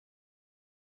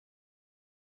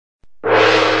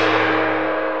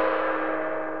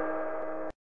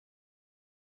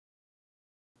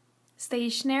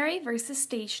Stationary versus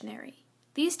stationery.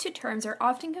 These two terms are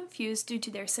often confused due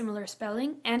to their similar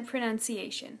spelling and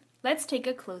pronunciation. Let's take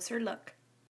a closer look.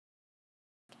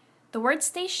 The word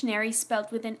stationary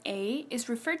spelled with an A is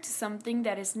referred to something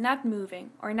that is not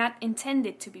moving or not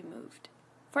intended to be moved.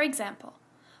 For example,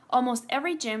 almost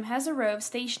every gym has a row of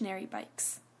stationary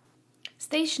bikes.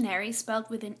 Stationery spelled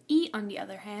with an E on the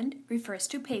other hand refers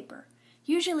to paper,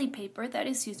 usually paper that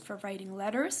is used for writing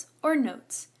letters or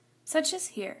notes, such as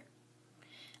here.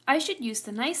 I should use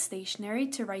the nice stationery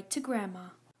to write to Grandma.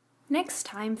 Next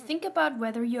time, think about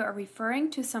whether you are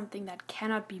referring to something that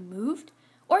cannot be moved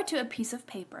or to a piece of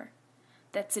paper.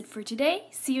 That's it for today.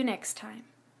 See you next time.